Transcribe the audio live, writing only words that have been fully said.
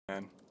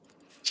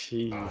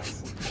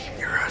Jeez.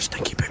 You're a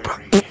stinky big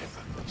butt.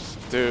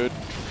 Dude,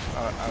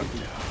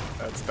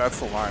 that's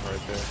the line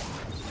right there.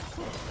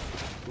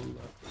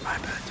 My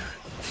bad, dude.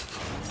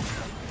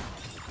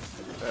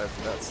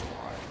 That's the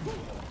line.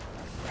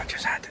 I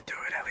just had to do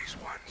it at least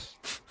once.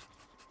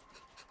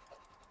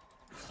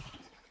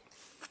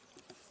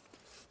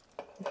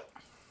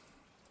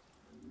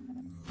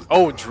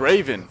 Oh,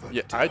 Draven.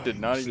 Yeah, I did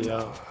not even.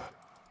 Yeah.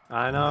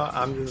 I know.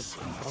 I'm just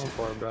going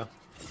for it, bro.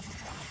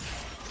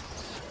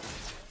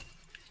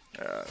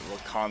 Yeah, well,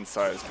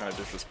 Kansai is kind of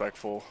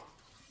disrespectful.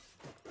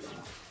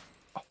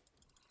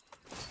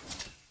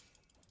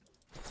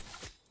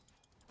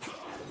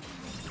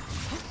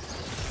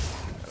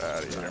 Get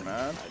out of here,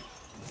 man.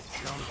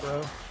 Jump,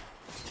 bro.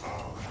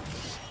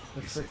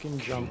 The freaking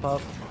jump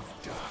up.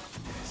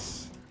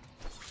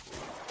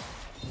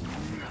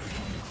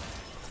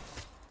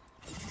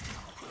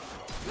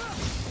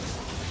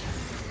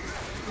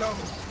 No.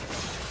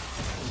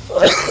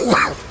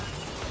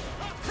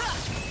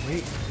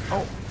 Wait.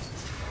 Oh.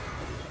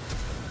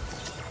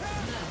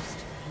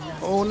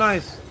 Oh,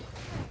 nice.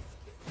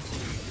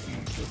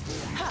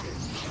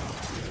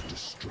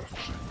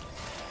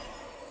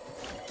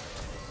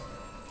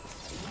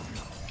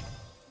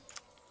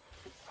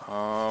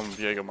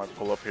 Diego might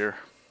pull up here.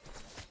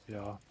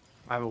 Yeah.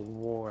 I have a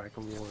war I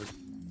can ward.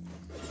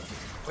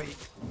 Wait.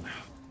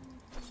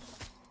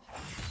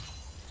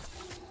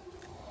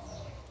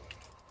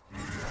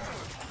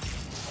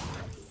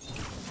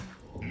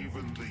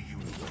 Even the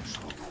universe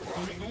will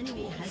An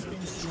enemy has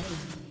been slain.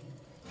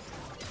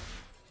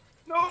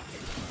 No.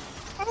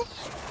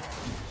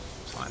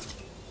 It's fine.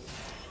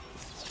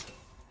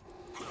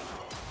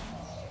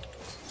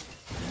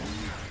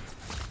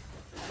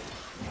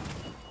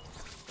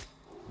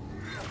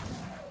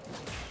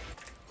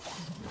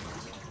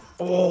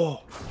 Oh.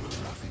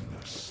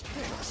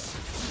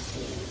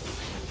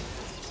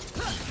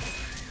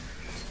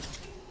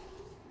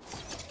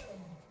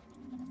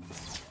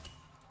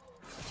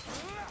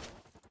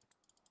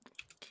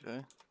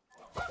 Okay.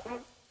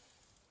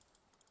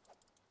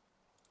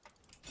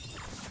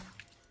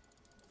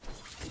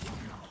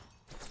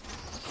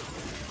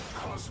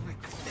 cosmic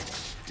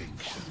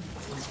extinction.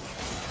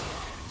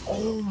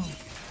 Oh.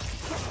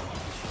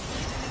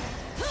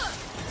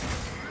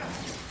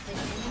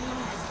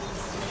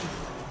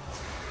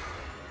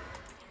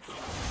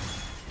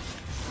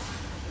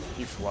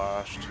 He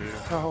flashed too.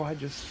 Oh, I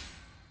just.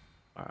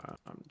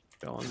 I'm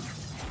going.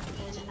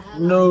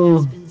 No.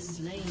 Has been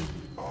slain.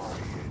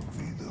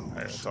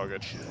 Alright, it's all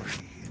good. Yeah,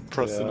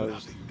 Pressing I it.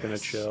 was gonna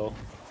chill.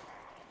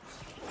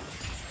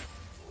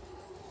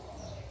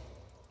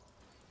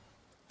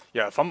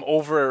 Yeah, if I'm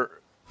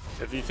over,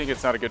 if you think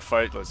it's not a good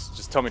fight, let's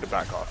just tell me to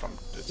back off. I'm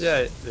just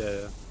Yeah,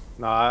 yeah.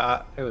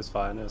 No, it was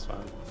fine. It was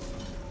fine.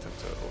 tend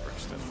to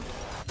overextend.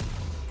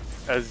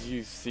 As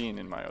you've seen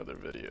in my other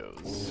videos.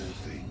 All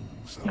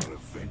things are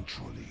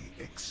eventually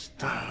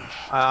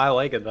extinguished. I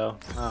like it though.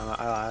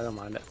 I don't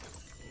mind it.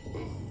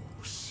 Oh,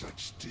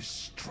 such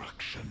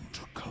destruction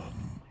to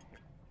come.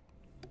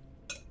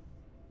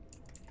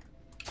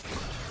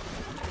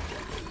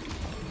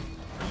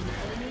 An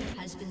enemy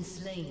has been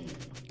slain.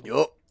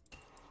 Yup.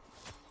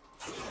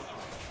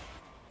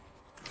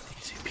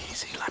 Easy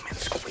peasy lemon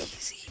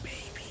squeezy,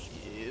 baby.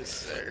 Yes,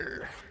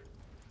 sir.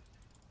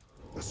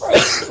 The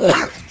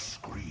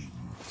scream.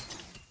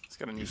 It's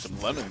gonna need some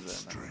lemons in.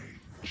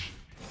 Strange.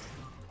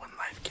 When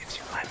life gives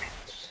you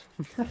lemons,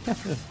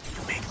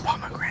 you make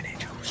pomegranate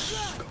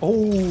juice.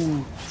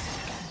 Oh.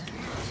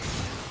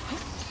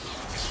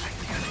 Expect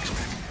the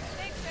unexpected.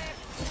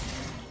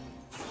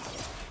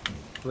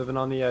 Living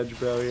on the edge,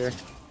 bro. Here.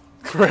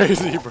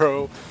 Crazy,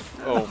 bro.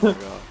 Oh my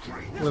god.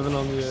 Living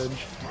on the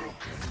edge.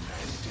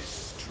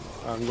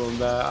 I'm going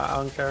back. I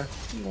don't care.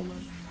 I'm going back.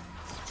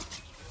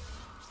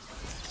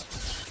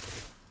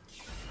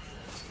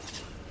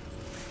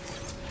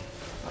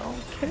 I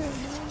don't care,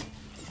 man.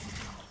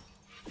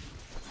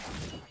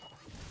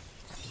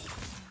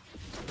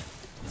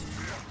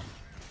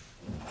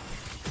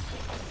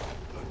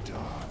 The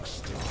dark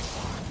star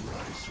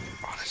rises.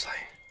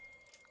 Honestly,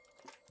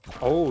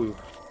 Oh,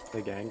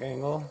 the gang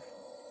angle.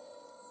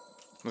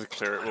 Let me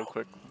clear it real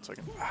quick. 1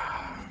 second.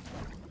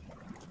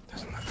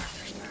 doesn't look like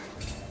there's that.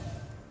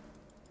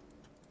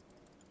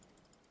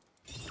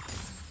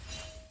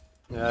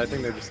 Yeah, I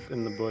think they're just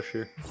in the bush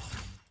here.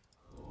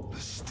 The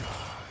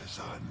stars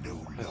are no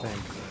I longer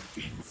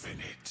think.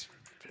 infinite.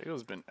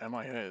 Diego's been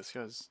MIA. This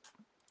guy's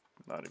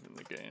not even in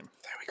the game.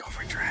 There we go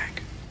for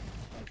drag.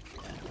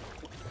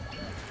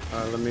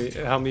 Let me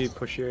help me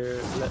push your.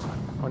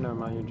 Oh, never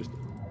mind. You just.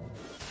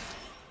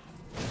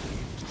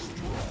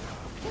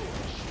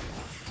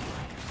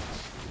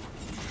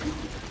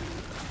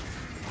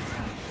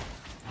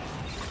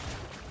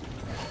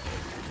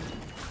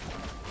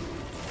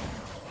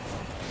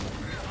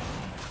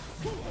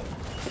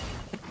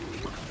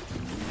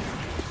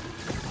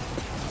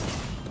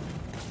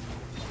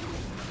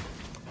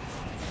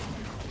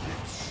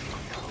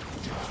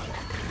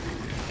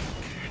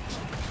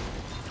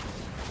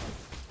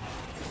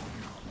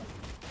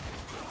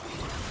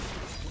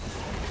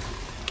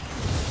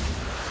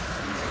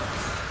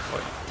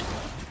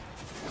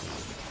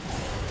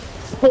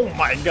 Oh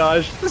my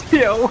gosh.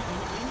 Yo.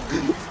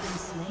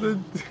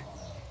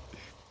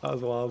 That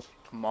was wild.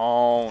 Come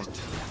on.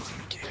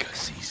 Giga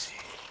CC.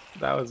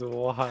 That was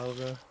wild,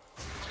 bro.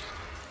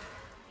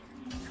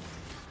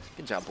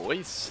 Good job,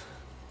 boys.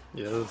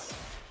 Yes.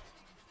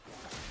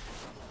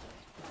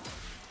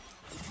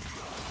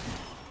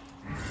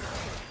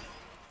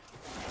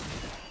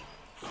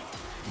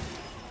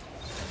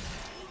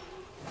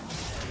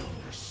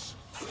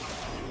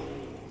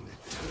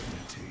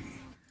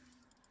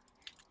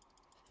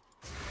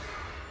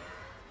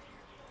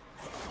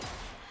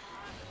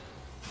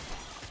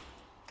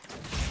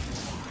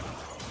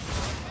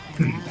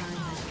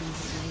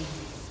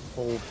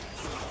 Oh.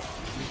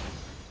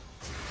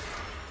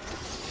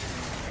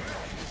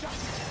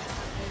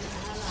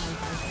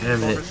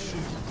 Damn it.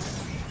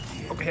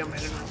 Okay, I'm in.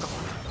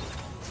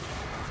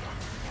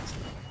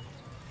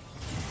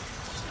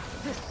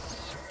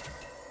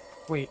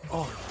 Wait,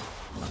 oh.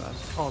 My bad.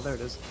 Oh, there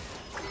it is.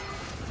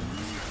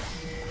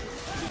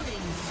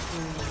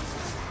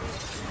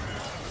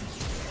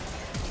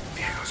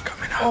 Diego's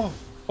coming up. Oh,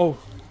 oh.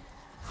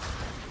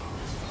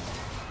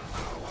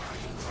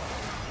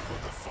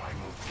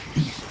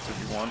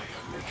 One.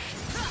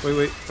 Wait,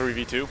 wait.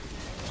 3v2.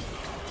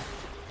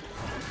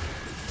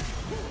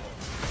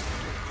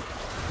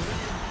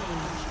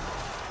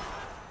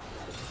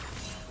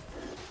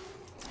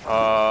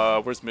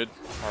 Where's mid?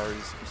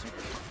 Ari's missing.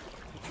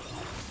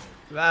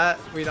 That,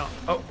 we don't.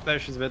 Oh, there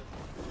she's mid.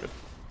 Good.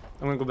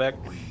 I'm gonna go back.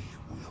 We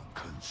will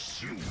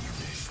consume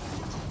this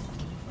world.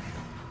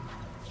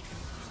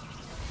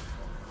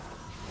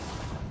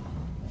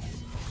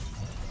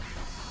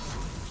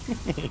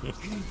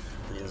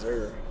 Yes,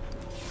 sir.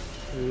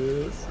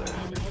 Yes, sir.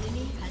 An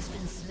enemy has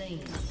been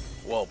slain.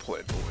 Well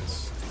played,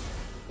 boys.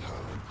 How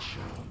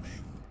charming.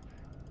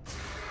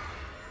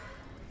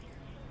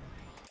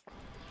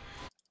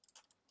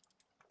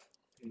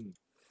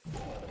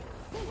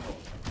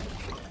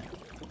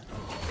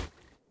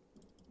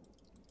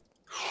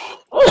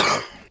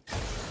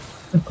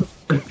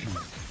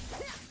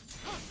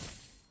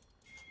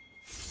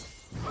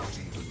 Not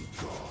even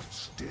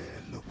gods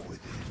dare look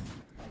within.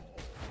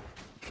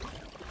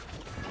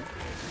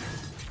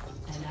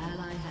 An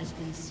ally has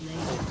been slain.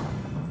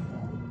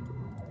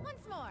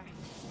 Once more.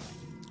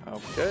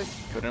 Okay,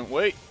 couldn't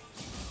wait.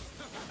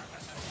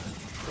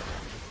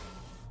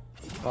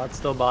 Bot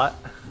still bot.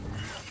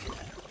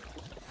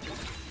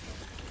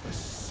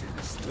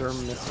 They're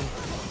missing.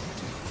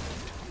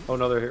 Oh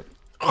no, they're here.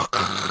 There.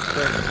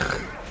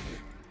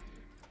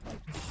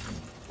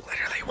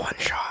 Literally one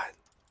shot.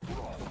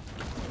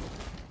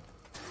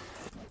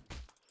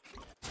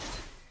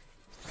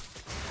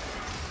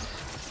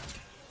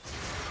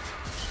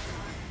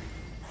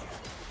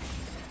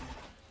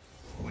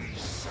 We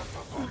sup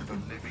upon the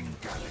living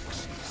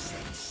galaxies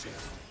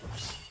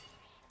themselves.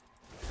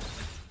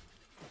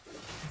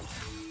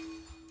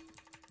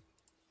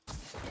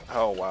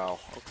 Oh wow,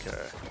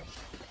 okay.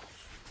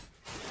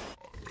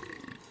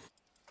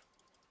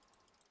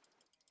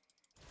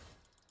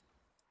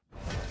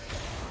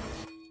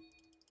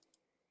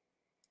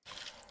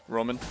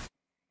 Roman.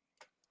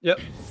 Yep.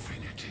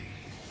 Infinity.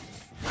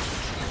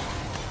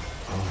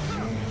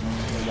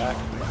 We're back.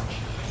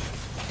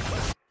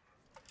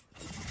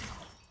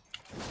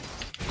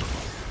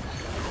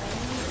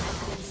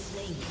 Been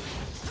slain.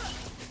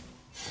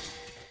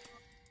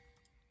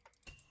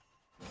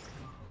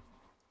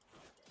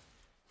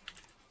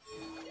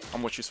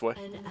 I'm with you, Sway.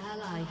 An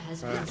ally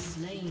has been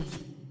slain.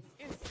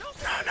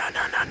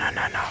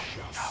 No.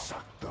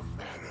 Suck the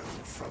marrow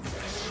from the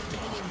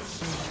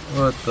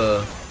What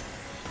the?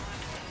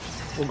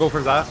 We'll go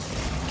for that.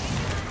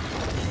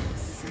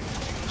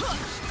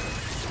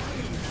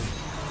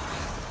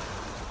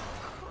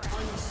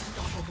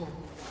 Unstoppable.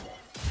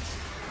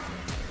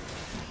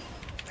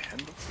 And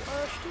the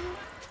flash, dude.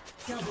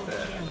 Double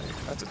kill.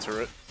 That's a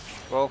turret.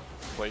 Well,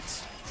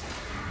 plates.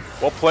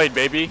 Well played,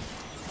 baby.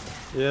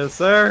 Yes,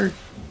 sir.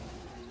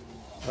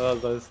 Oh,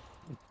 that's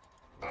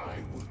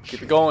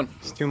Keep it going.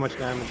 it's too much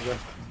damage, bro.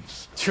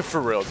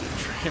 For real, dude.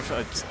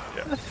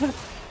 Yeah.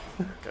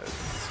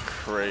 That's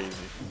crazy.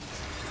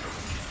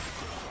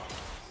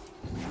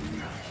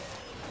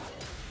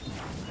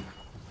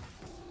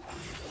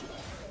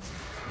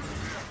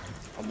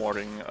 I'm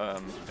warding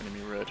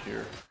enemy red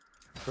here.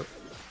 The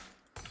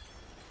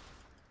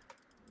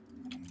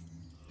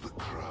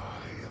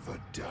cry of a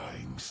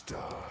dying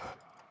star.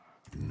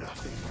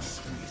 Nothing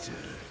sweeter.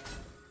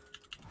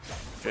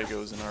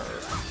 Fago's in our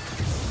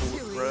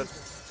blue red.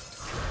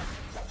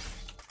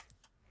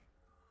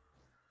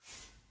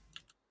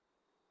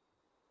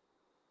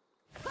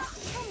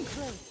 Come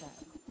closer.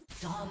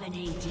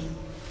 Dominating.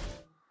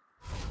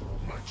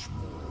 Much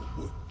more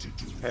work to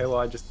do. Okay, well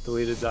I just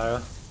deleted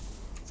Zaya.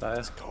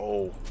 Zaya.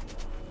 Go.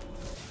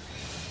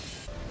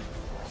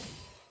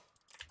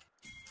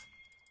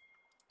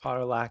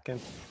 Potter lacking.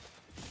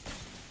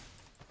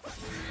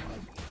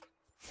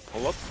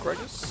 Pull up,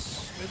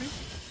 Gregus, maybe?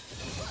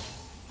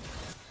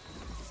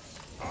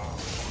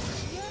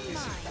 You're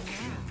mine now.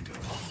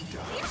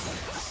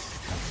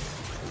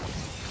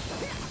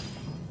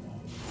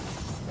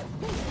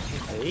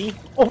 Okay.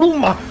 Oh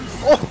my.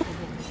 Oh,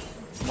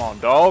 Come on,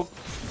 dog.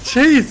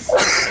 jeez.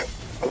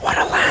 What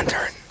a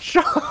lantern!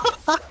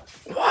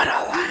 What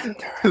a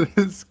lantern!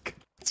 This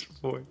guy's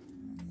boy.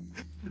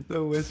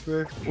 The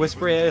whisper.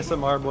 Whisper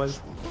ASMR, boys.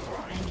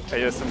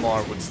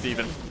 ASMR with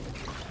Steven.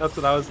 That's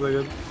what I was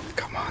thinking.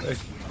 Come on.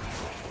 It's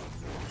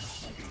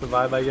the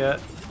vibe I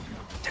get.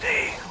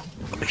 Today,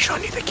 I'll be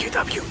showing you the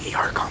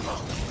QWER combo.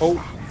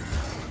 Oh.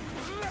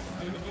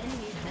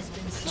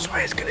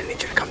 Sway is gonna need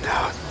you to come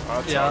down.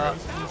 Yeah.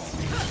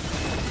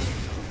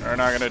 They're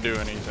not gonna do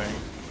anything.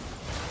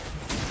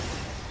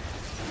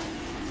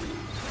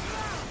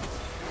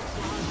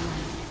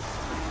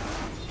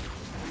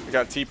 I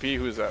got TP.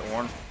 Who's that,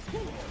 Warren?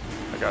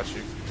 I got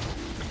you.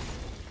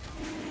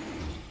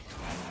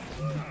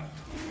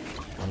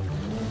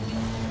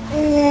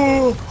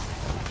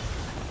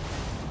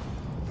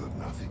 The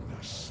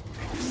nothingness.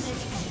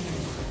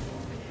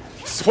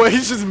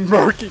 Sway's just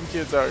murking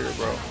kids out here,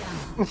 bro.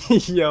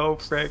 Yo,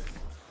 frick.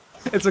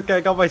 It's okay,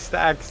 I got my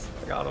stacks.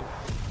 I got them.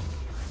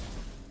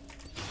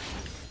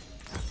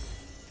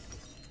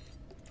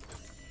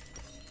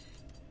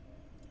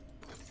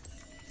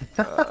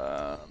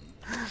 I'll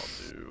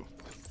do.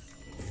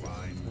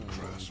 Fine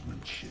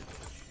craftsmanship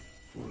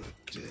for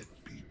dead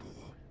people.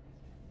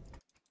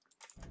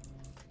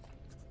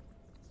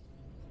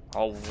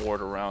 I'll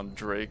ward around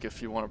Drake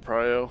if you want to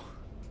prio.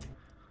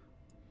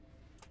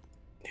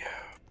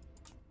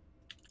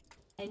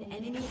 An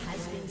enemy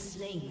has been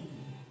slain.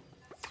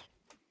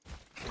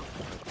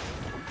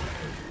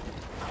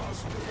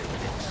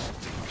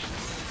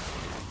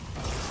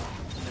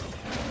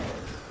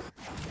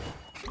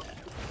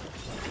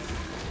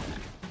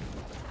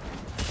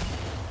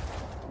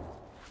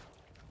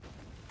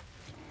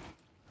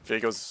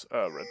 Viego's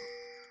red.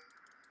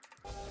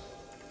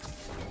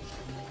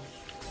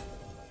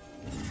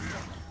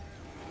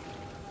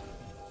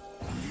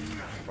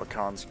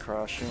 Rakan's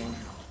crashing.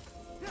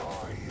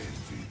 I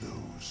envy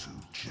those who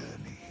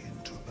journey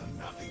into the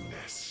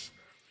nothingness.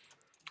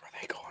 Are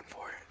they going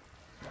for it?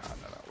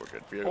 No, we're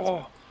good.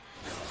 Viego's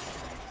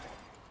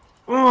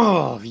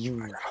Oh,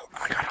 you.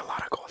 I got a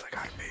lot of gold. I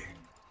gotta be.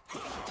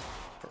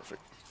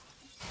 perfect.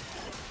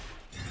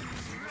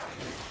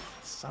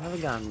 Son of a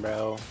gun,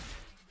 bro.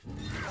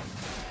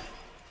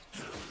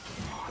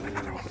 Oh,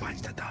 another one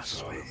bites the dust.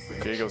 Sway.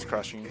 Viego's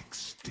crashing.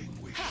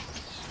 Extinguished.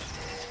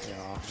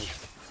 Yeah.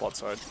 Bot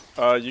side.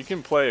 You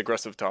can play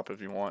aggressive top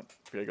if you want.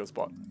 Viego's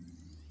bot.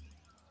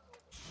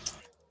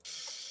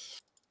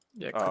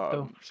 Yeah,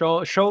 crypto.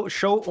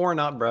 Show or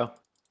not, bro.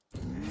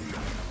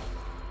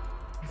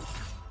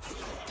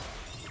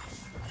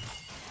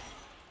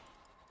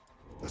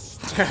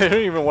 I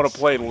don't even want to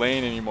play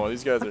lane anymore.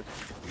 These guys are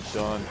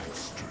done.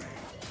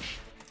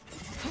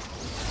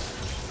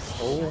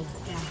 Oh.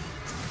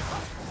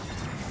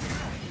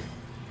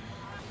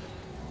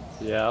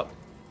 Yep.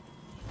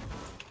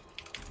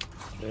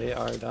 They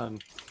are done.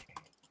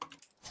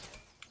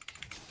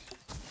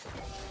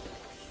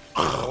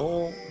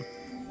 Oh.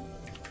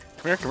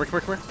 Come here, come here, come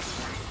here, come here.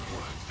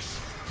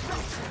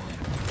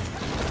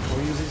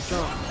 We're using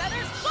jump.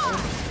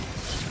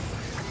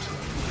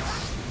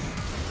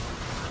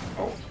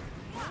 Oh.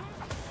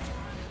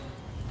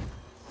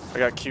 I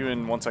got Q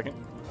in 1 second.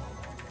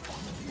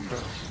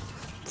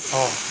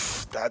 Oh,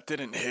 that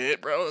didn't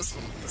hit, bro.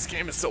 This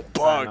game is so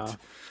bugged.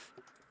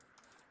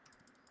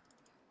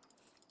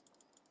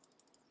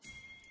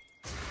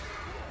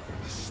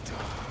 The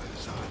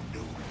stars are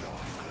no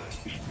longer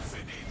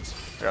infinite.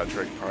 I got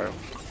Drake Prio.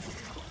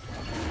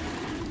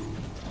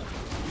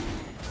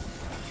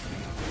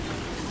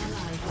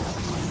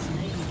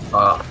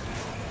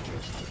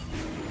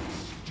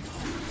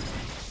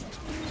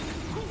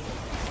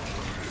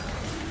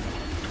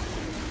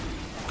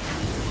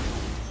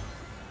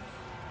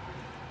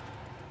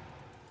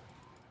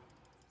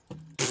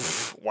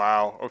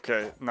 Wow,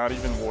 okay. Not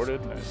even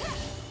warded? Nice.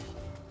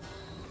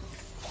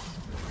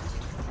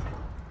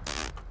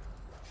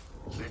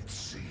 Let's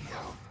see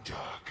how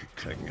dark it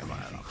can Taking a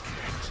mile off.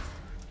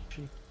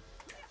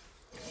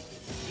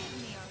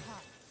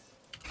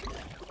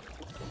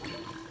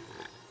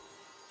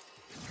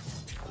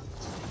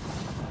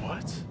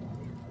 What?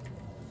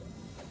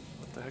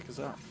 What the heck is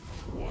that?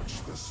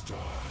 Watch the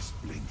stars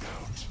blink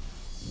out,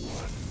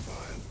 one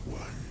by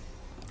one.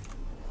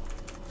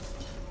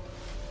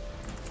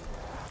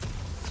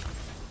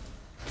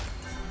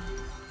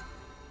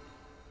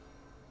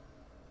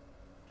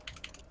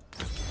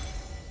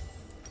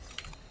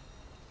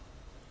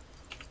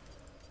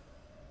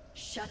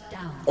 Shut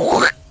down.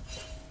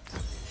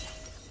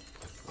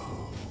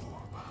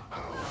 How I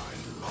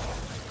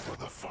long for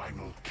the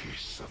final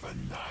kiss of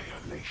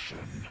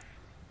annihilation.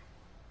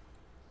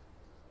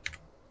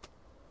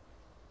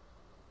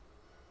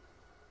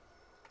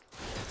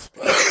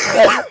 We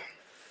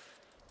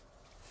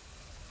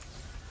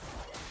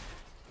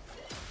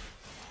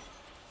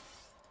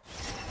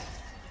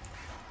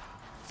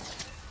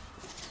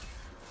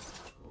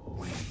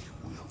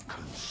will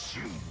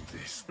consume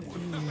this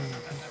world.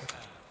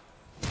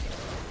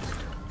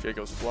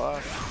 Viego's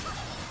flash.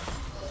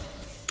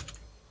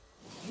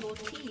 Your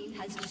team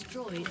has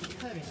destroyed a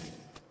turret.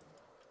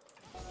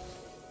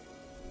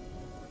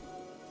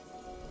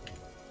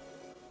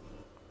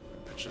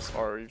 Pitch this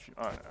R.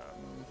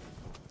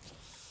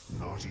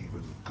 Not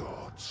even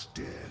gods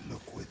dare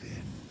look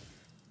within.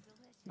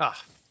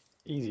 Ah,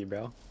 easy,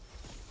 bro.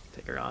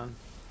 Take her on.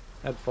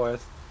 Head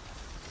forth.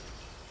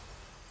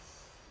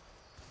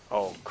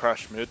 Oh,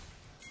 crash mid.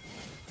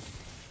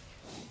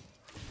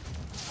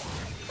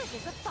 Quick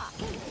as a fox.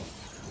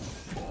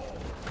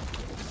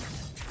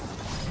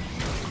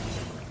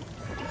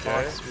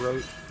 Fox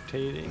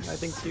rotating, I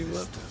think, to you,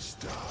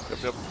 Fliipp.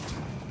 Yep, yep.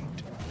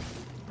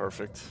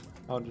 Perfect.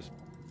 I'll just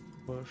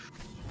push.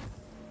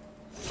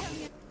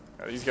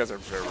 Yeah, these guys are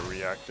very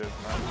reactive,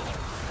 man.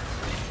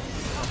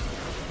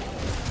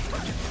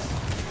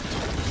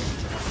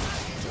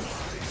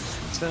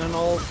 Send an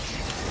ult.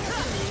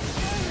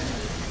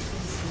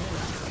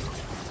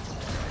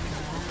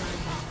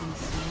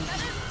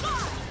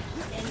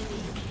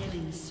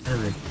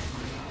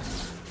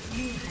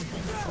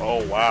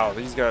 Oh wow,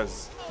 these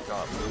guys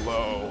got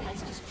low.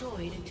 Has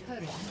destroyed a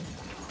turret.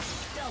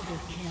 Double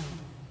kill.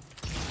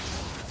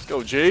 Let's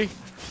go, G.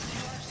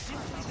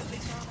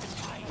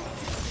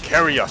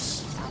 Carry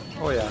us.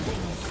 Oh yeah.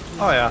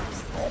 Oh yeah.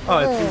 Oh,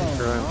 it's easy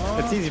for him.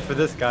 It's easy for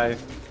this guy.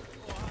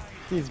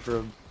 It's easy for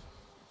him.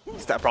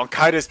 It's that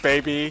bronchitis,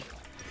 baby.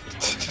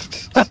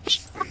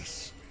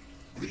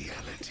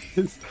 Reality.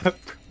 It's that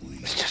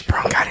It's just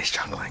bronchitis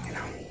jungling, you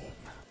know.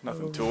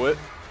 Nothing to it.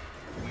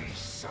 We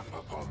sup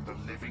upon the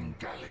living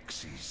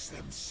galaxies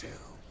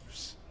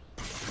themselves.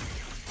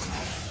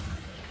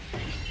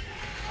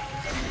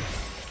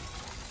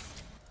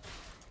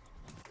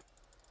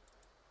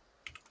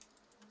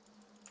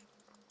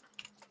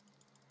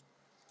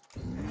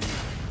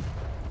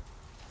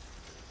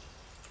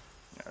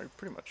 Yeah,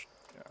 pretty much.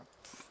 Yeah.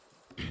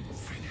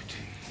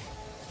 Infinity.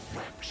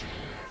 Rapture.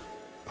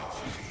 I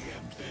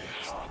am their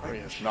harbinger. Ari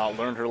has not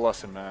learned her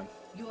lesson, man.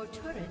 Your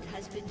turret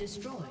has been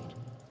destroyed.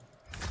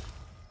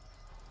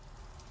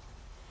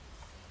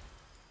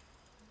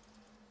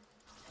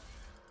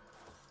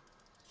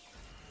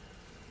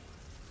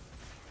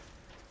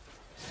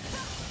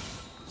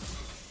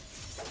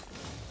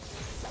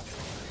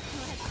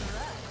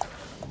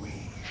 We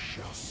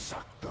shall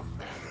suck the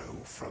marrow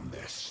from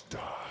their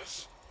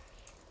stars.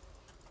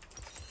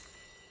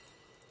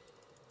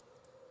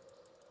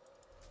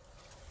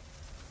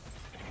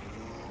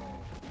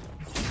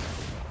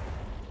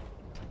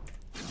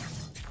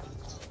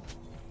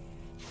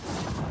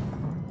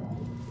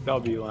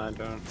 W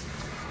lantern.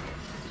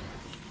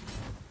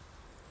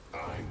 I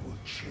will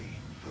chain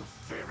the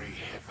very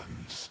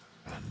heavens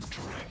and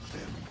drag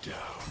them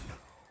down.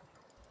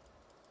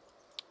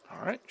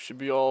 Alright, should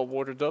be all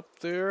warded up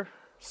there.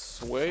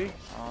 Sway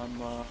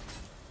on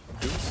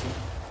Goose.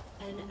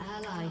 An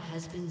ally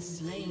has been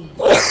slain.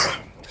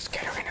 This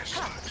Katarina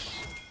sucks.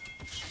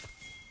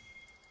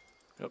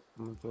 Yep.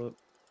 I'm gonna Fliipp.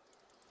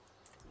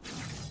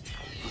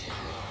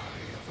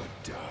 Eye of a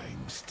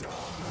dying star.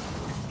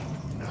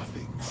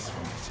 Nothing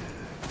sweeter.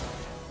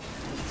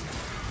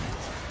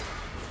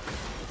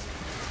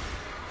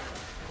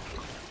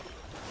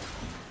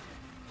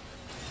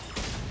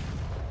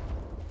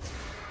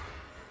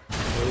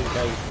 These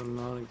guys are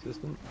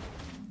non-existent.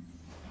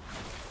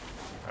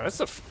 That's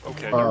a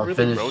okay. You're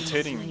really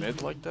rotating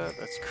mid like that.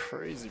 That's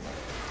crazy, man.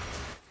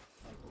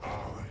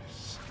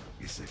 Ours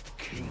is a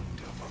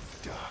kingdom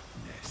of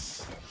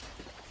darkness.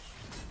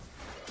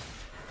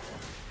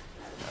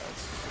 Yeah,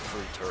 it's a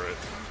free turret.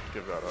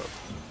 Give that up.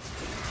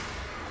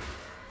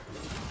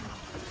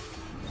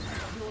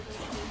 Your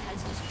team has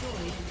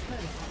destroyed a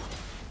turret.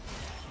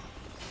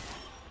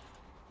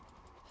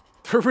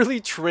 They're really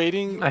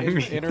trading I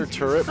mean- inner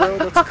turret, bro.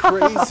 That's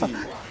crazy.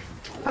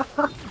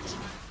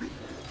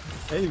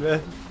 Hey,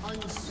 man.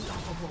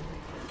 Unstoppable.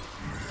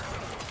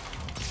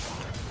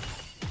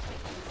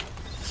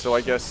 So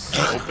I guess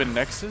open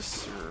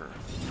Nexus or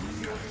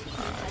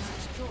Has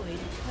destroyed a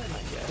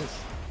turret. Yes.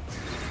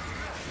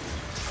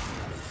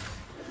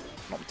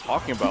 what I'm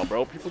talking about,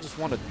 bro. People just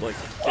want to like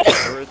get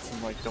turrets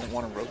and like don't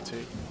want to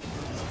rotate.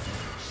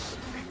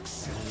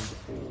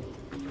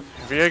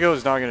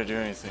 Viego's not gonna do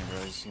anything, bro.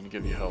 He's gonna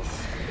give you health.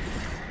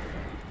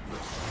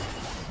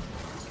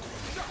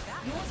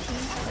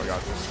 Oh, I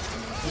got this.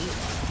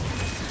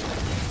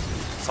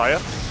 Saya?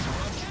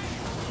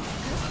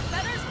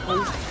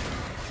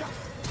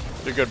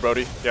 You're good,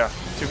 Brody. Yeah,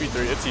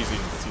 2v3. It's easy.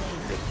 It's easy.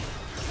 You're good.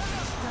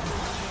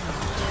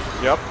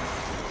 Yep.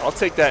 I'll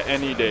take that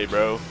any day,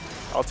 bro.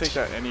 I'll take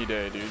that any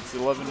day, dude. It's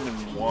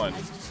 11-1.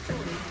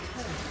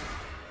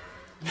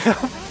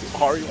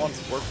 Ari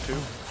wants work too.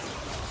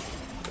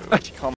 Dude, come